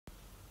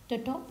The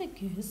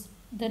topic is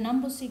the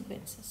number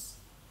sequences.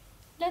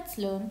 Let's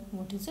learn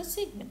what is a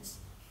sequence.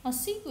 A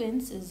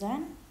sequence is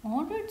an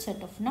ordered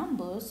set of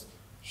numbers,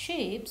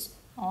 shapes,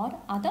 or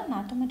other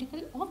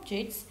mathematical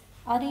objects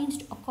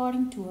arranged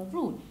according to a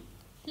rule.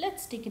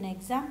 Let's take an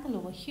example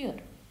over here.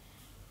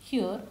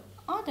 Here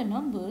are the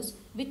numbers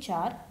which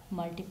are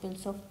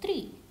multiples of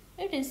 3.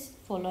 It is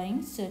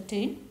following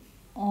certain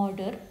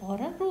order or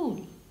a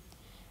rule.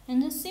 In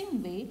the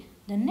same way,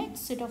 the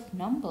next set of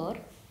number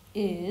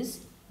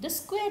is the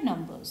square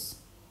numbers.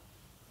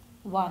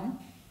 1,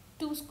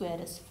 2 square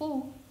is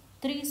 4,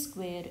 3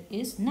 square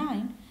is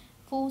 9,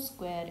 4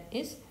 square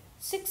is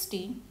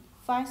 16,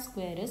 5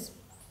 square is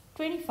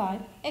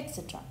 25,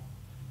 etc.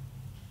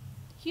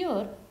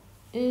 Here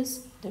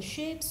is the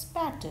shapes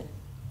pattern.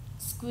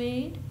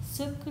 Square,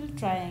 circle,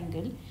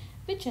 triangle,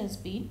 which has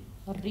been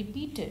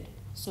repeated.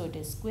 So it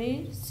is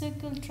square,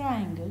 circle,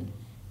 triangle,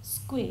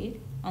 square,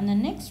 and the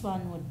next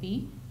one would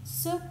be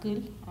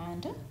circle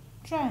and a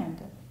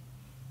triangle.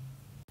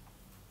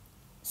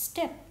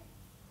 Step.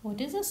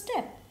 What is a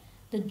step?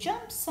 The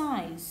jump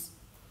size.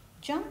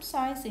 Jump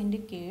size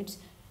indicates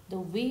the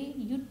way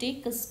you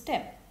take a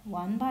step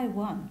one by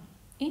one.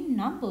 In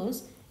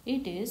numbers,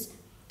 it is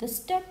the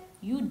step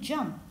you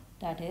jump.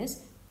 That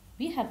is,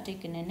 we have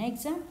taken an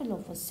example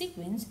of a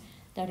sequence,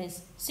 that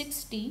is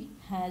 60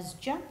 has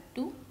jumped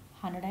to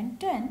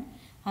 110,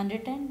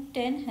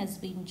 110 has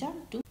been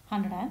jumped to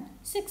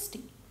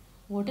 160.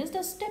 What is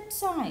the step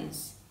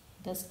size?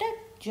 The step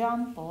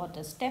jump or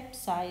the step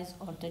size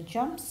or the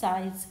jump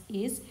size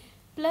is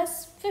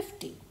plus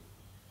 50.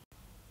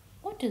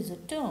 What is a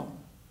term?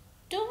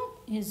 Term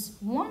is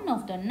one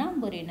of the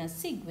number in a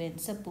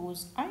sequence.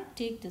 Suppose I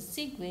take the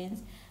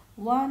sequence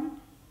 1,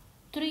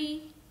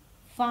 3,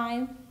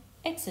 5,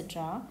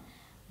 etc.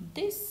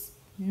 This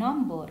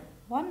number,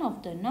 one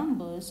of the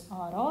numbers,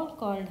 are all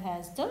called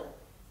as the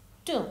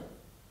term.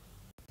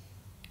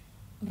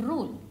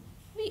 Rule.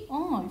 We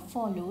all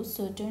follow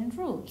certain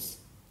rules.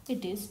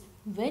 It is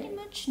very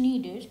much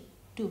needed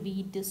to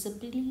be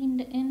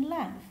disciplined in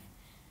life.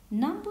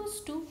 Numbers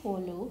too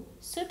follow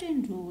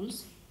certain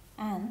rules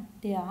and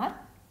they are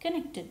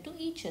connected to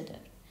each other.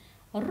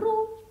 A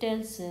rule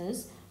tells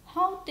us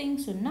how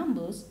things or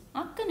numbers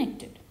are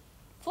connected.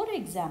 For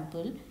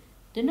example,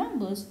 the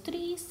numbers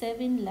 3,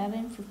 7,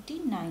 11,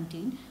 15,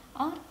 19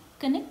 are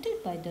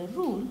connected by the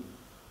rule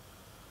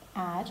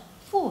add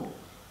 4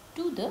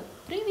 to the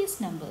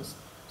previous numbers.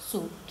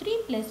 So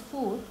 3 plus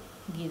 4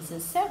 gives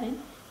us 7,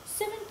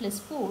 7 plus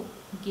 4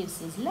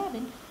 gives us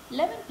 11,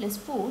 11 plus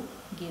 4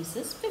 gives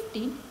us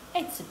 15,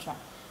 etc.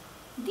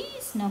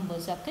 These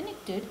numbers are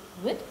connected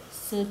with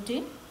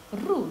certain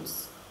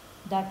rules,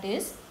 that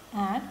is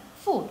add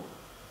 4.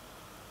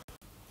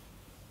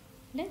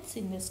 Let's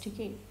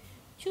investigate.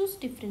 Choose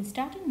different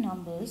starting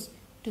numbers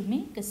to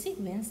make a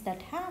sequence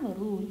that have a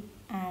rule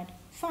add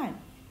 5.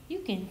 You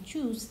can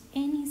choose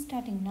any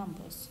starting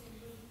numbers.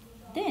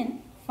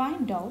 Then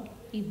find out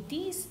if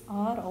these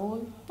are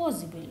all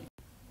possible.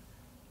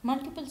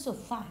 Multiples of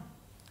 5.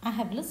 I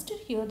have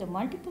listed here the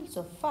multiples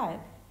of 5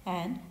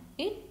 and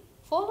it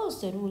follows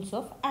the rules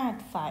of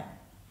add 5.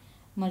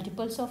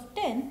 Multiples of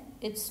 10,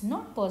 it's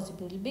not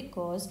possible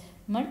because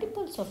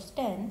multiples of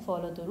 10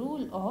 follow the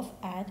rule of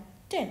add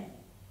 10.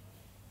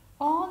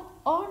 All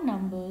odd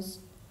numbers,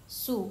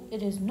 so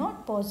it is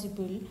not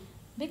possible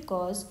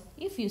because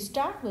if you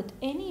start with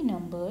any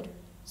number,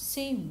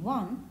 say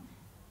 1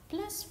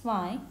 plus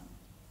 5,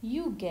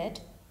 you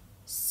get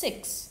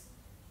 6.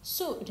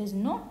 So it is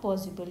not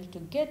possible to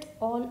get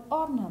all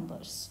odd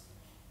numbers.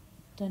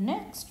 The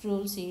next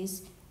rule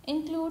says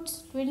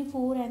includes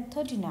 24 and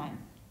 39.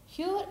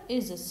 Here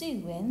is a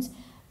sequence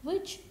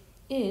which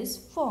is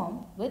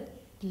formed with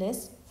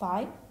plus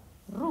 5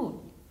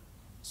 rule.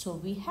 So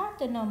we have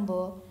the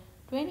number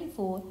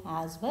 24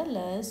 as well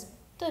as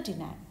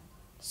 39.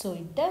 So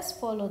it does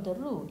follow the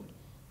rule,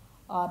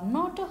 are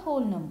not a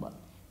whole number.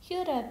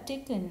 Here I have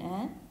taken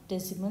a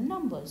decimal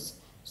numbers.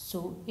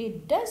 So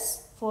it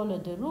does follow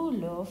the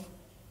rule of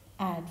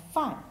add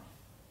 5.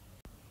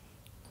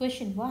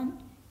 Question 1.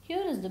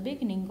 Here is the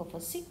beginning of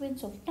a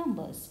sequence of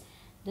numbers.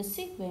 The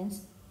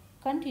sequence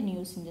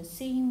continues in the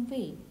same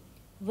way.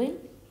 Will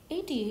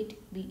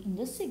 88 be in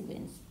the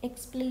sequence?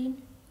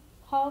 Explain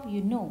how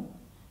you know.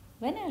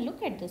 When I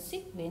look at the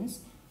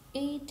sequence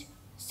 8,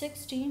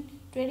 16,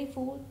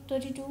 24,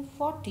 32,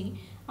 40,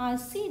 I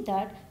see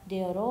that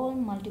they are all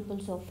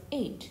multiples of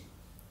 8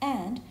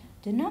 and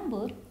the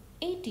number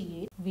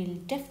 88 will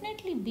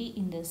definitely be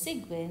in the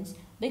sequence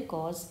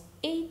because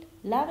 8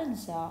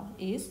 11s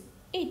is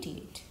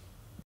 88.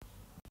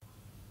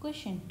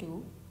 Question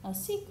 2. A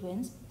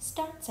sequence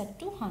starts at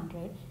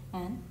 200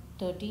 and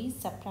 30 is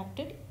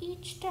subtracted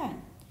each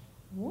time.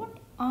 What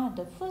are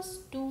the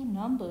first two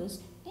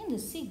numbers in the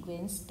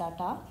sequence that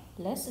are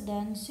less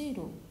than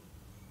 0?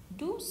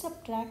 Do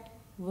subtract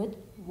with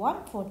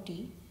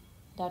 140,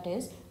 that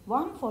is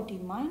 140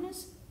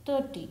 minus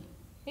 30.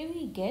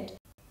 We get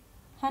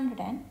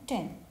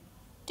 110.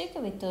 Take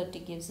away 30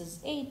 gives us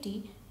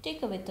 80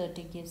 Take away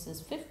 30 gives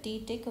us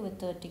 50. Take away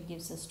 30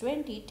 gives us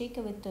 20. Take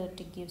away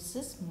 30 gives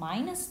us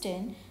minus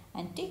 10.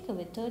 And take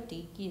away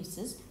 30 gives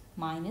us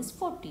minus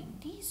 40.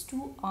 These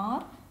two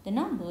are the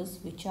numbers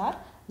which are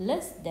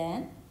less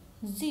than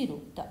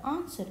 0. The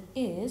answer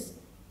is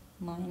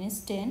minus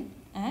 10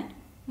 and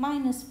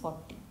minus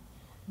 40.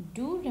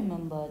 Do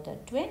remember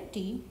that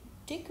 20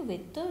 take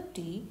away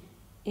 30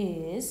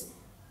 is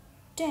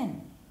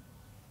 10.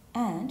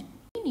 And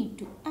we need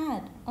to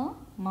add a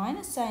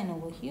minus sign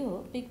over here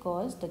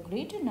because the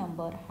greater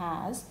number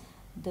has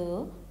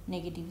the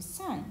negative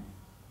sign.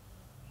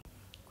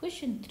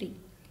 Question 3.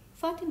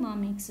 Fatima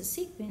makes a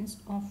sequence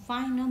of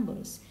 5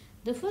 numbers.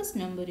 The first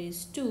number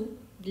is 2.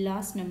 The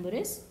last number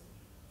is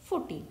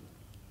 40.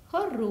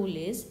 Her rule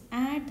is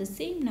add the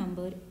same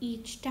number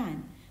each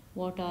time.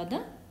 What are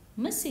the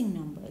missing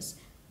numbers?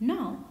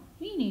 Now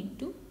we need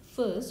to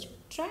first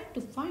try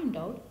to find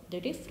out the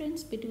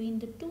difference between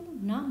the two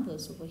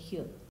numbers over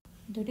here.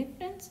 The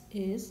difference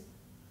is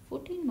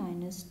 14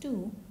 minus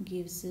 2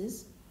 gives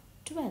us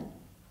 12.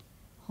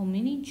 How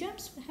many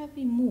jumps have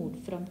we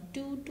moved from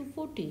 2 to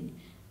 14?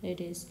 It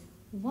is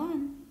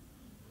 1,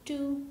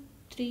 2,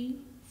 3,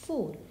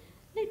 4.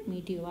 Let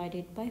me divide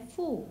it by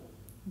 4.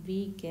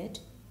 We get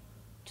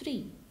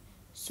 3.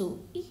 So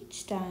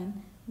each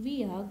time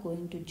we are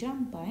going to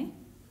jump by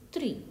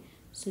 3.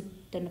 So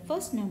the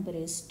first number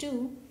is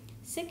 2.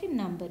 Second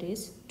number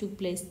is 2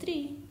 plus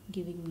 3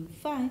 giving me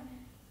 5.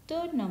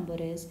 Third number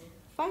is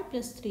 5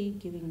 plus 3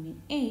 giving me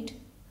 8.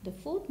 The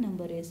fourth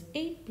number is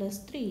 8 plus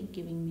 3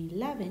 giving me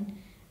 11.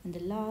 And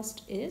the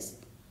last is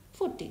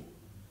 40.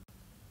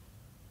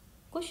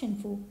 Question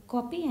 4.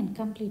 Copy and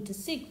complete the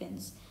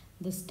sequence.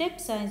 The step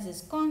size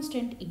is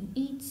constant in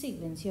each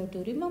sequence. You have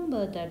to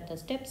remember that the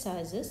step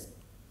size is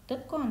the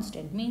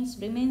constant, means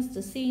remains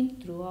the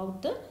same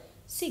throughout the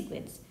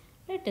sequence.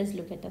 Let us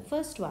look at the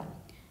first one.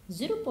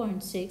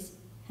 0.6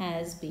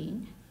 has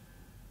been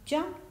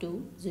jumped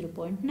to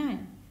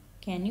 0.9.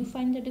 Can you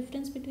find the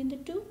difference between the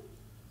two?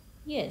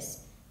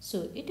 Yes.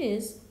 So it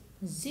is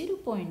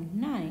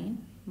 0.9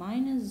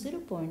 minus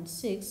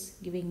 0.6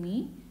 giving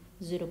me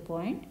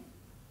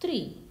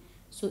 0.3.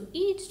 So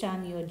each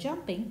time you are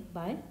jumping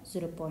by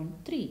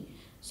 0.3.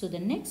 So the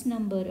next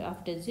number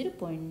after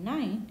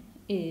 0.9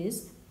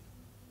 is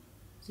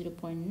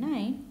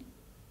 0.9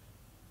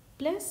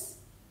 plus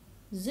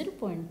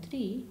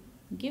 0.3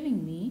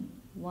 giving me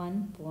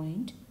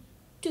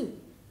 1.2.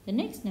 The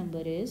next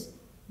number is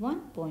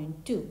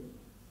 1.2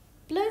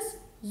 plus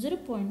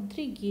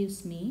 0.3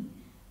 gives me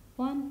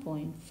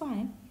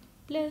 1.5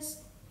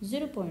 plus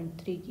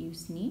 0.3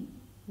 gives me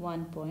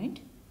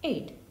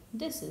 1.8.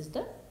 This is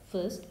the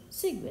first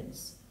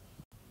sequence.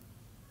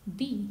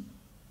 B.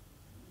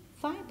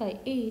 5 by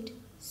 8,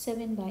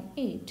 7 by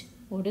 8.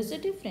 What is the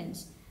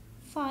difference?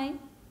 5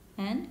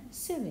 and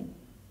 7.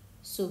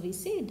 So we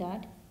say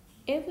that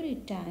every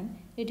time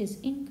it is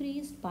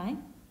increased by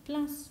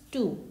plus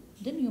 2,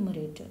 the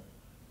numerator.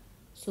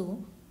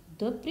 So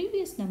the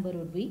previous number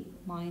would be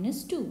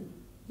minus 2,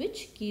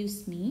 which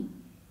gives me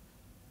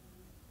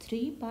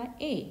 3 by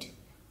 8.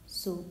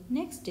 So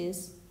next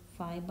is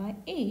 5 by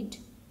 8,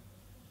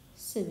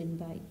 7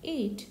 by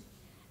 8.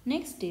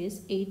 Next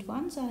is 8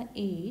 ones are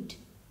 8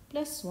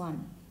 plus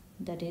 1,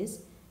 that is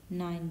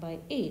 9 by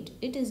 8.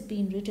 It is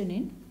being written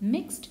in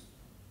mixed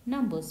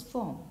numbers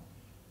form.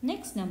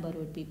 Next number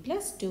would be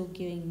plus 2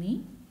 giving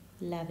me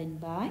 11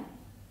 by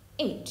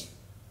 8.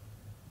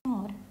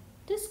 Or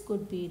this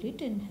could be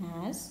written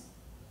as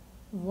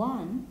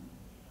 1,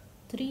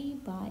 3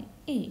 by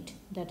 8.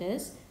 That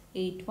is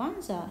 8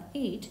 ones are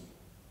 8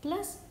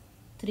 plus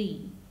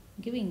 3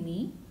 giving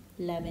me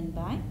 11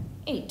 by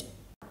 8.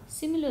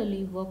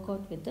 Similarly, work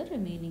out with the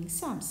remaining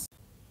sums.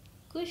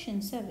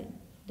 Question 7.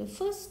 The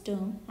first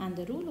term and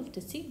the rule of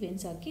the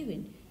sequence are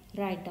given.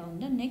 Write down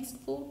the next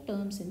 4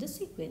 terms in the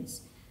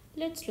sequence.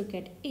 Let's look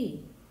at A.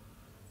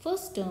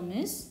 First term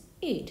is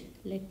 8.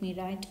 Let me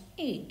write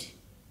 8.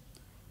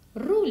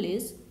 Rule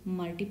is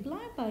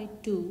multiply by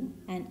 2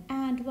 and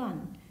add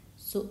 1.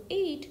 So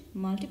 8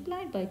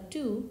 multiplied by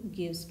 2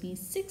 gives me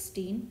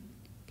 16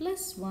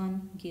 plus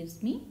 1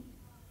 gives me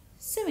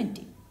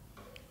 17.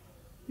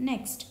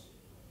 Next,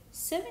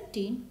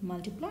 17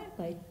 multiplied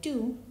by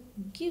 2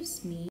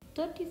 gives me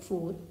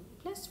 34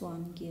 plus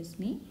 1 gives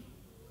me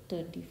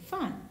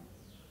 35.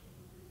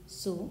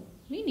 So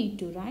we need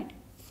to write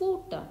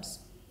 4 terms.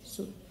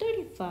 So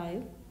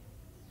 35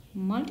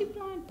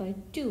 multiplied by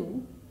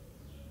 2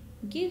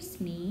 gives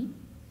me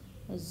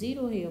a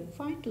 0 here.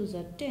 5 2s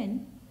are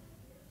 10,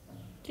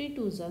 3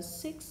 2s are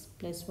 6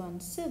 plus 1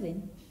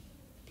 7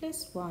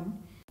 plus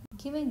 1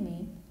 giving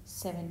me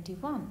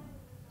 71.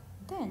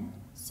 Then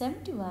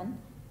 71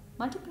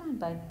 multiplied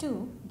by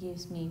 2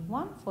 gives me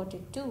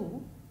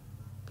 142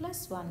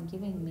 plus 1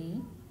 giving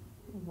me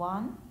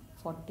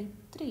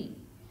 143.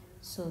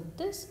 So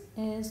this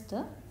is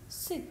the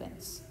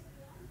sequence.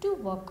 To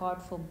work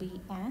out for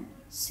B and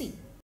C.